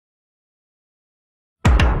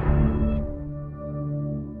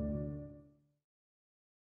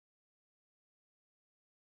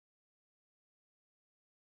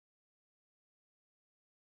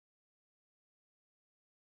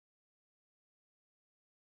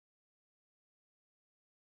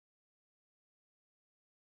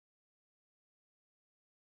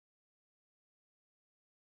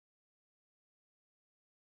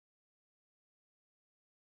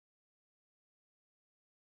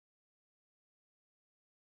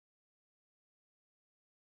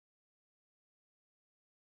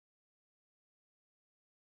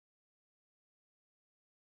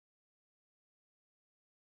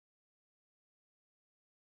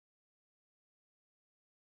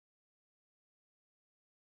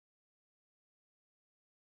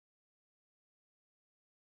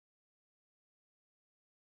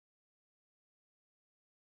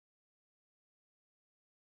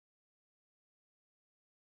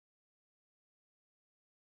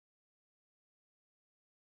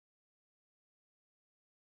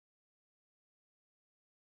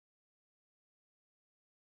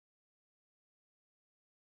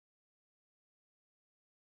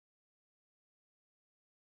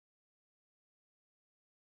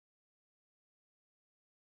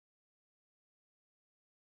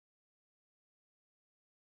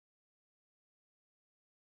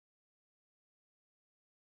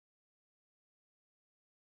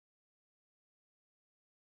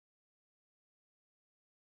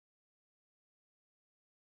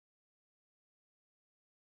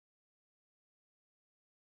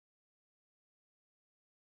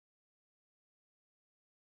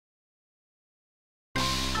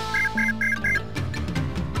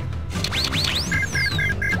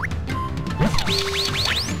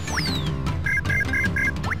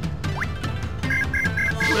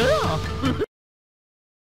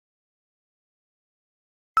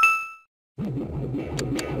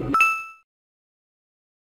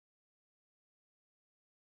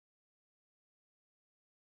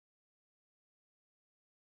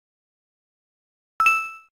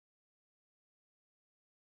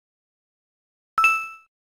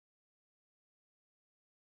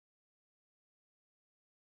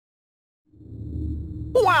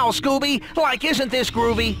Wow, Scooby! Like, isn't this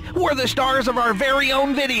groovy? We're the stars of our very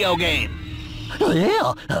own video game.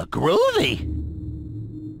 Yeah, groovy.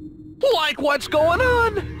 Like, what's going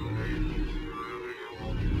on?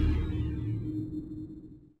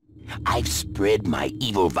 I've spread my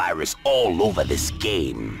evil virus all over this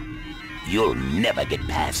game. You'll never get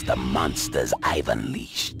past the monsters I've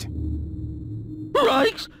unleashed.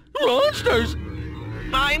 Right? Monsters!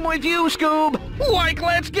 I'm with you, Scoob! Like,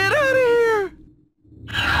 let's get out of here!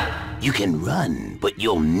 You can run, but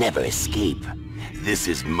you'll never escape. This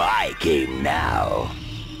is my game now.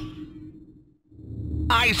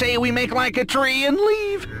 I say we make like a tree and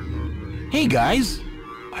leave. Hey guys,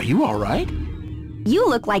 are you alright? You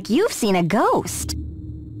look like you've seen a ghost.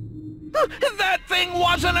 That thing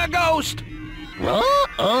wasn't a ghost!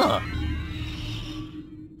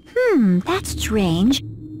 That's strange.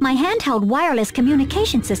 My handheld wireless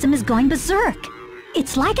communication system is going berserk.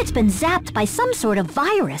 It's like it's been zapped by some sort of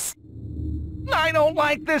virus. I don't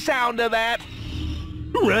like the sound of that.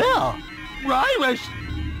 Well, virus.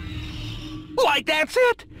 Like, that's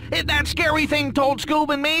it! That scary thing told Scoob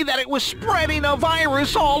and me that it was spreading a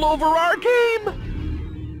virus all over our game!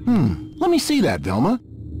 Let me see that, Velma.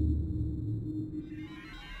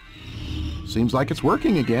 Seems like it's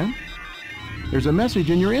working again. There's a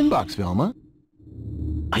message in your inbox, Velma.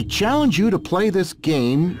 I challenge you to play this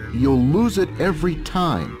game. You'll lose it every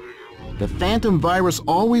time. The phantom virus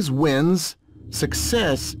always wins.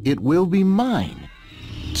 Success, it will be mine.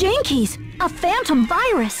 Jinkies! A phantom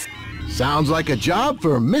virus! Sounds like a job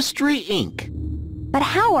for Mystery Inc. But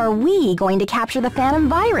how are we going to capture the phantom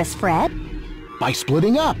virus, Fred? By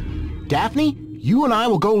splitting up. Daphne, you and I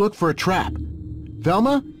will go look for a trap.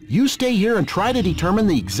 Velma, you stay here and try to determine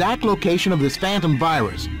the exact location of this phantom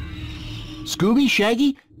virus. Scooby,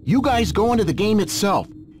 Shaggy, you guys go into the game itself.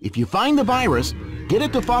 If you find the virus, get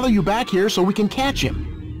it to follow you back here so we can catch him.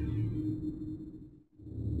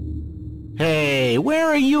 Hey, where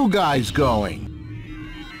are you guys going?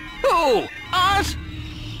 Who? Us?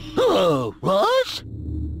 Oh, us?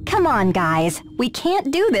 Come on, guys. We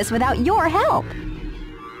can't do this without your help.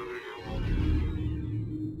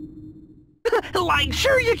 Like,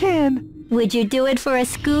 sure you can! Would you do it for a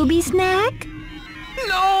Scooby snack?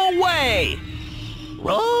 No way!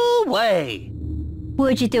 No way!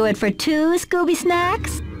 Would you do it for 2 Scooby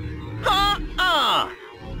snacks?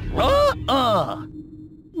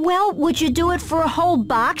 Well, would you do it for a whole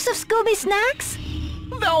box of Scooby snacks?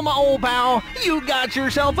 Velma, old pal, you got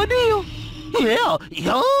yourself a deal! Yeah,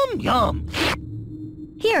 yum, yum.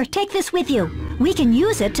 Here, take this with you. We can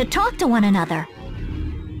use it to talk to one another.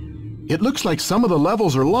 It looks like some of the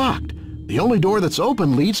levels are locked. The only door that's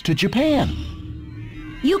open leads to Japan.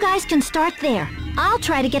 You guys can start there. I'll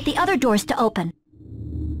try to get the other doors to open.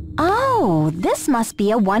 Oh, this must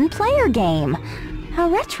be a one-player game. How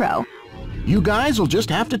retro. You guys will just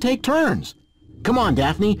have to take turns. Come on,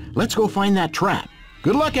 Daphne, let's go find that trap.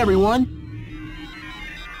 Good luck, everyone!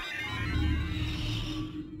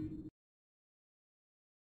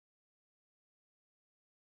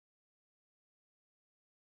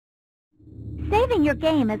 Saving your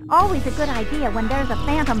game is always a good idea when there's a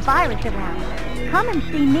phantom virus around. Come and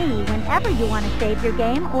see me whenever you want to save your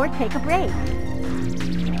game or take a break.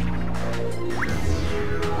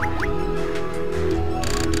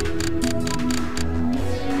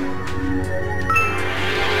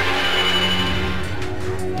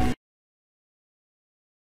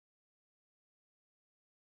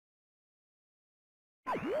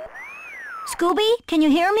 Scooby, can you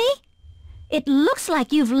hear me? It looks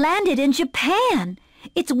like you've landed in Japan.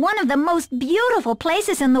 It's one of the most beautiful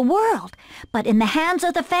places in the world. But in the hands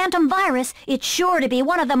of the phantom virus, it's sure to be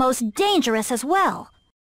one of the most dangerous as well.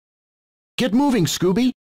 Get moving,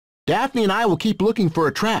 Scooby. Daphne and I will keep looking for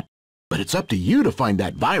a trap, but it's up to you to find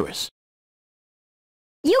that virus.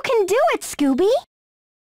 You can do it, Scooby!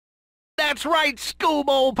 That's right, Scoob,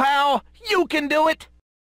 old pal! You can do it!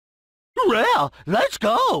 Well, let's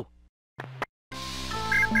go!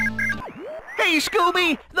 Hey,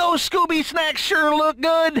 Scooby! Those Scooby Snacks sure look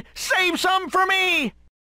good! Save some for me!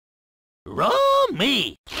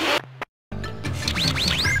 Me!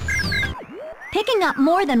 Picking up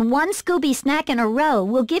more than 1 Scooby snack in a row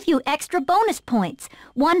will give you extra bonus points.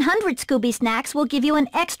 100 Scooby snacks will give you an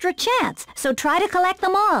extra chance, so try to collect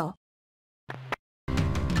them all.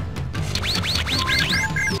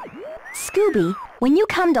 Scooby, when you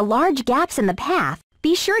come to large gaps in the path,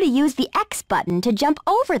 be sure to use the X button to jump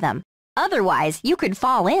over them. Otherwise, you could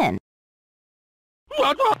fall in.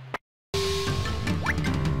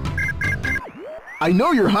 I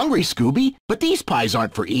know you're hungry, Scooby, but these pies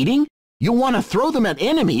aren't for eating. You'll want to throw them at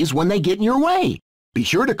enemies when they get in your way. Be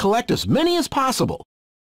sure to collect as many as possible.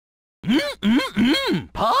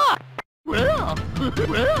 Pie!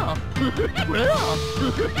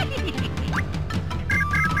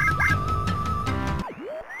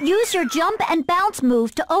 Use your jump and bounce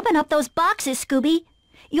move to open up those boxes, Scooby.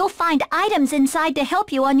 You'll find items inside to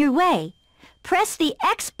help you on your way. Press the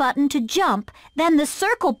X button to jump, then the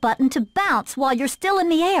circle button to bounce while you're still in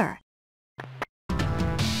the air.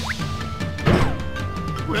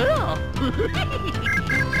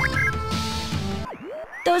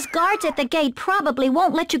 Those guards at the gate probably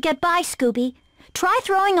won't let you get by, Scooby. Try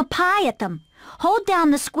throwing a pie at them. Hold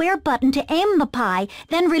down the square button to aim the pie,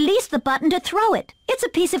 then release the button to throw it. It's a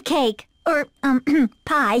piece of cake. Or,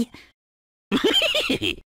 pie.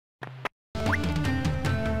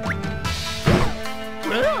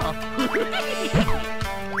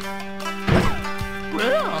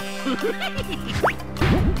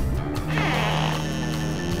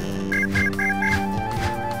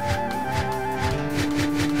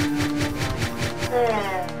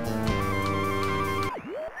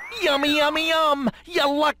 Yummy, yummy, yum! You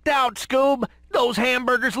lucked out, Scoob! Those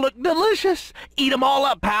hamburgers look delicious! Eat 'em all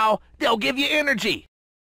up, pal! They'll give you energy!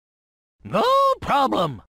 No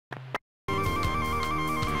problem!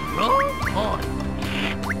 Roll on!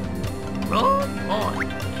 Roll on!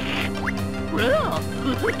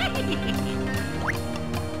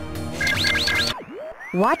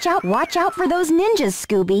 Watch out for those ninjas,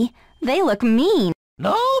 Scooby. They look mean.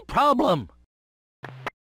 No problem!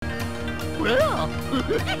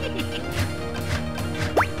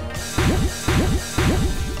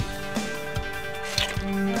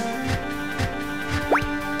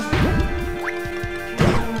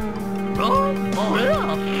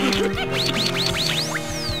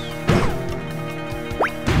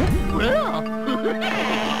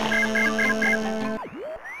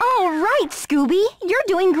 All right, Scooby, you're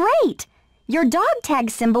doing great. Your dog tag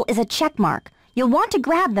symbol is a check mark. You'll want to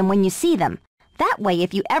grab them when you see them. That way,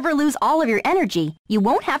 if you ever lose all of your energy, you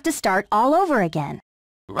won't have to start all over again.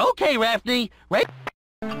 Okay, Daphne. Right.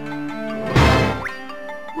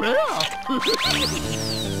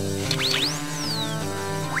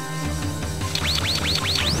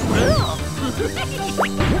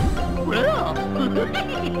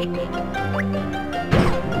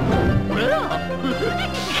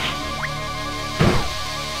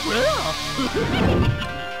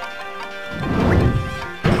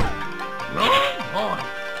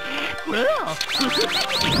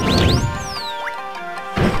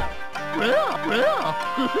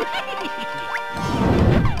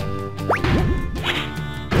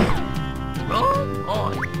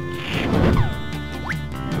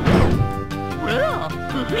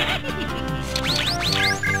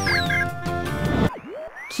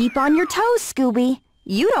 Keep on your toes, Scooby.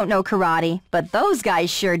 You don't know karate, but those guys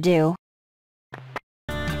sure do.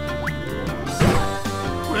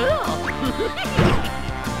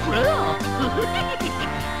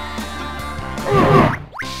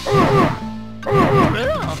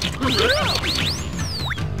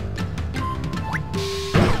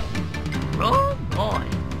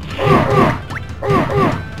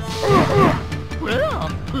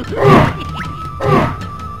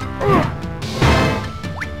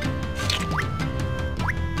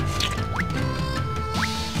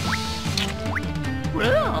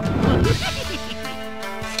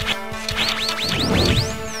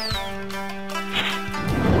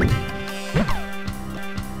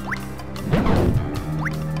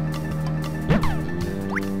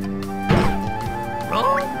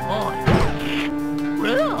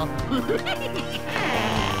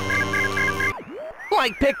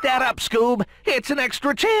 Like, pick that up, Scoob. It's an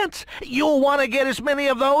extra chance. You'll want to get as many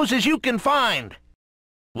of those as you can find.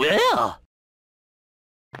 Well.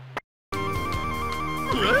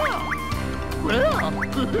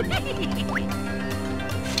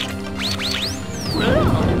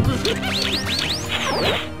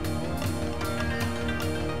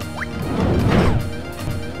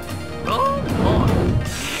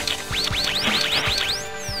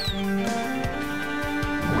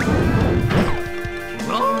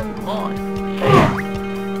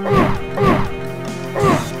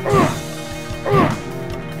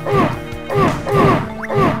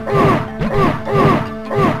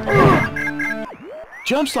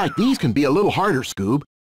 Jumps like these can be a little harder, Scoob.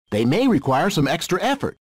 They may require some extra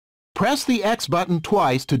effort. Press the X button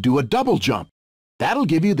twice to do a double jump. That'll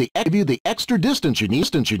give you the extra distance you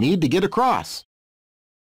need to get across.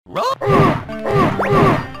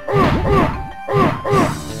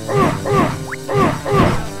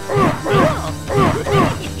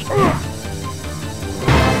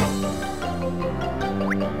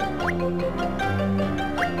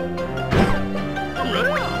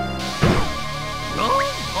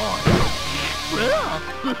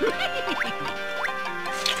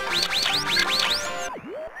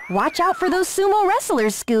 Watch out for those sumo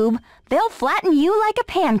wrestlers, Scoob. They'll flatten you like a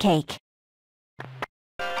pancake.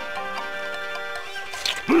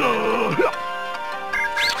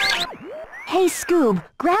 Hey, Scoob,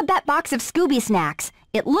 grab that box of Scooby Snacks.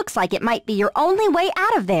 It looks like it might be your only way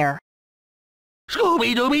out of there.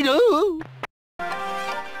 Scooby-Dooby-Doo!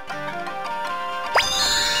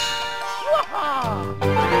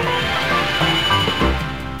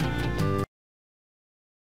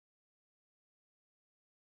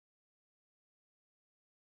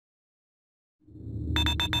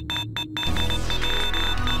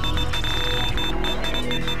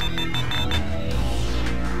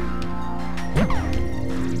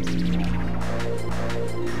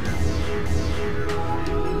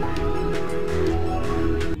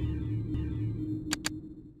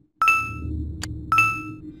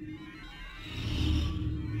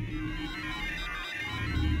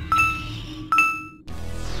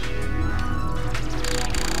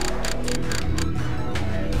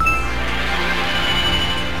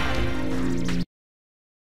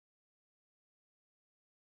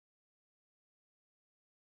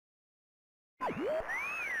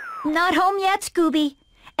 Not home yet, Scooby.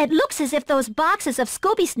 It looks as if those boxes of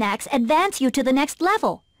Scooby Snacks advance you to the next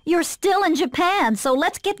level. You're still in Japan, so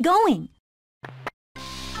let's get going.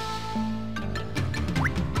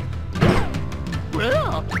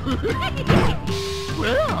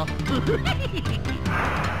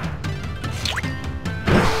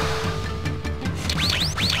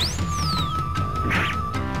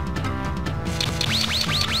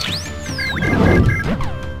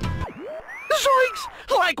 Zoinks!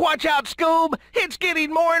 Like, watch out, Scoob! It's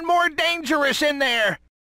getting more and more dangerous in there!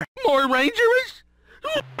 More dangerous?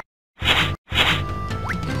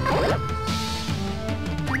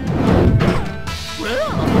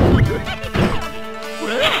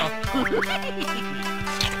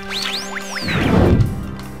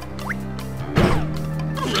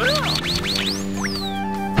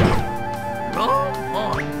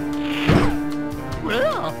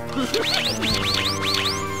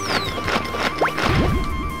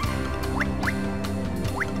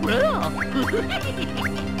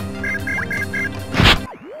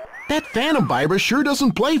 That phantom virus sure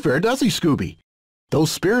doesn't play fair, does he, Scooby?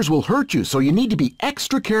 Those spears will hurt you, so you need to be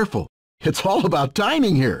extra careful. It's all about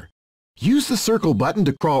timing here. Use the circle button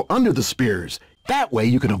to crawl under the spears. That way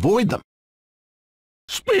you can avoid them.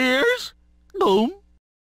 Spears? Boom.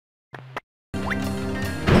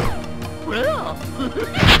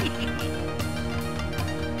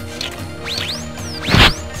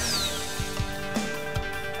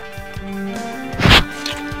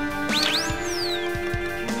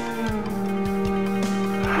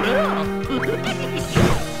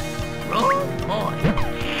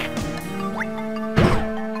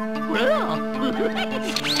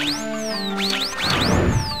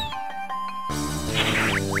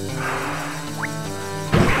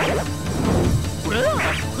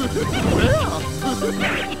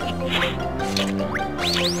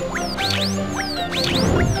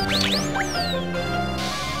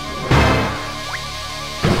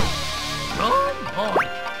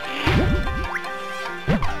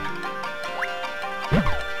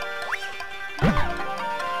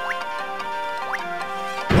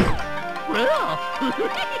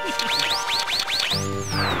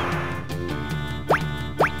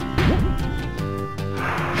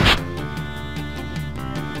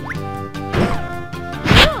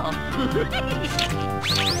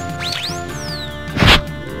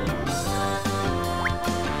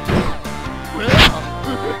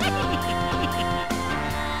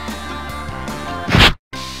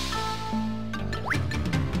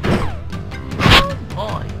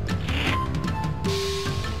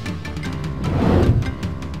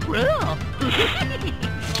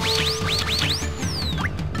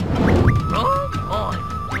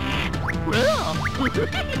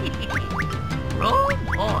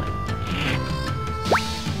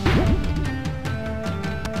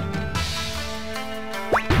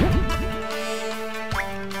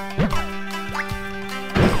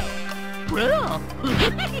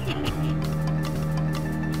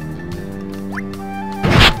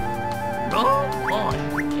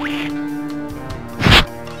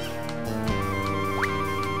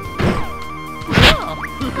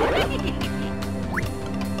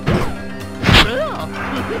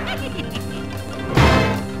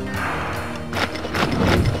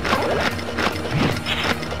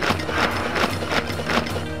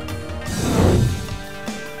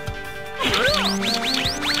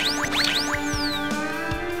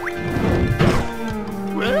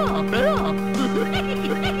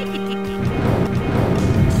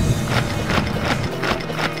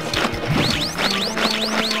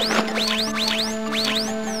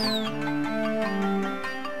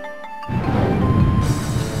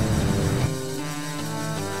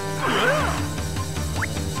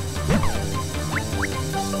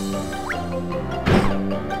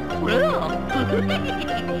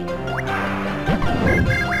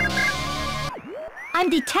 I'm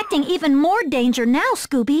detecting even more danger now,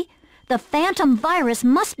 Scooby. The phantom virus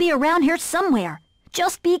must be around here somewhere.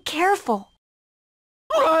 Just be careful.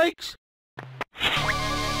 Yikes!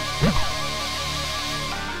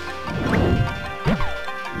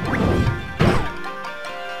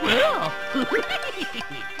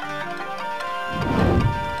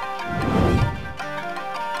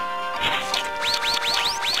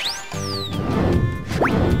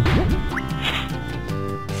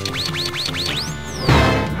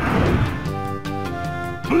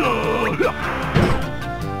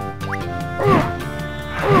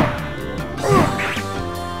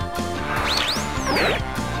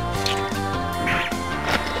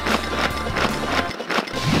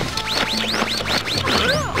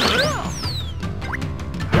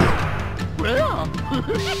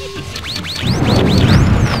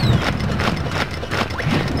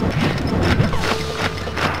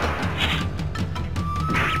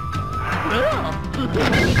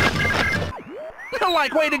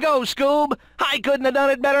 Like, way to go, Scoob! I couldn't have done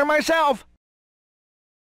it better myself!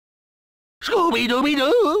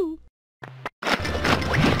 Scooby-Dooby-Doo!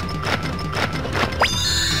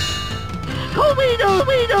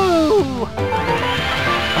 Scooby-Dooby-Doo!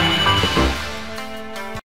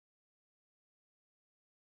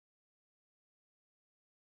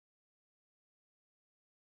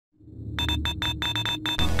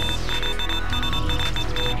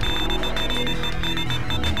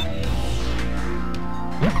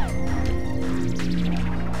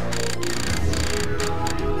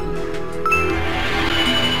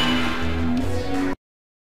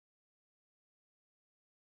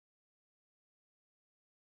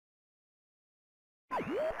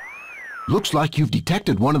 Looks like you've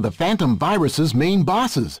detected one of the phantom virus's main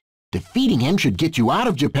bosses. Defeating him should get you out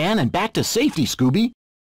of Japan and back to safety, Scooby.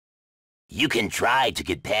 You can try to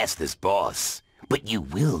get past this boss, but you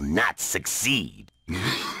will not succeed.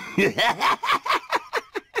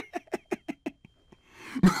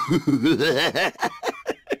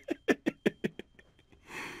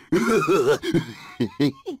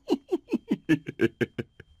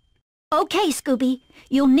 Okay, Scooby.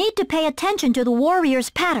 You'll need to pay attention to the warrior's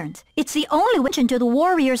patterns. It's the only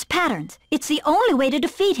way to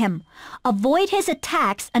defeat him. Avoid his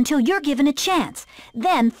attacks until you're given a chance.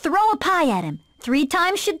 Then throw a pie at him. 3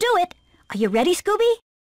 times should do it. Are you ready, Scooby?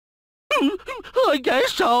 I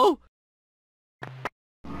guess so.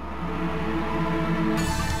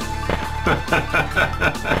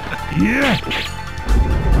 Yeah.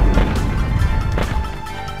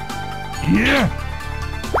 Yeah.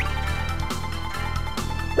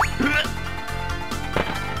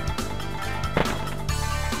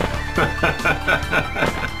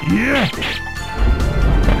 Yeah.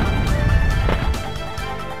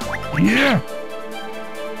 Yeah.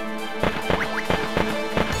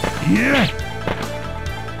 Yeah.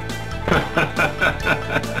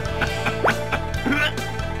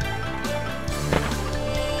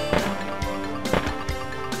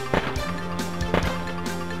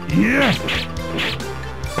 Yeah.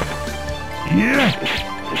 Yeah.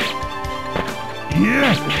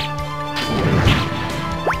 Yeah.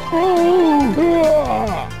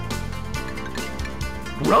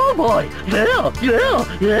 Roll, boy! Yeah,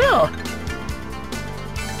 yeah, yeah!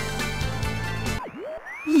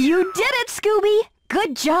 You did it, Scooby!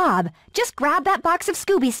 Good job! Just grab that box of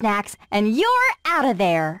Scooby Snacks and you're out of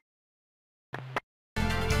there!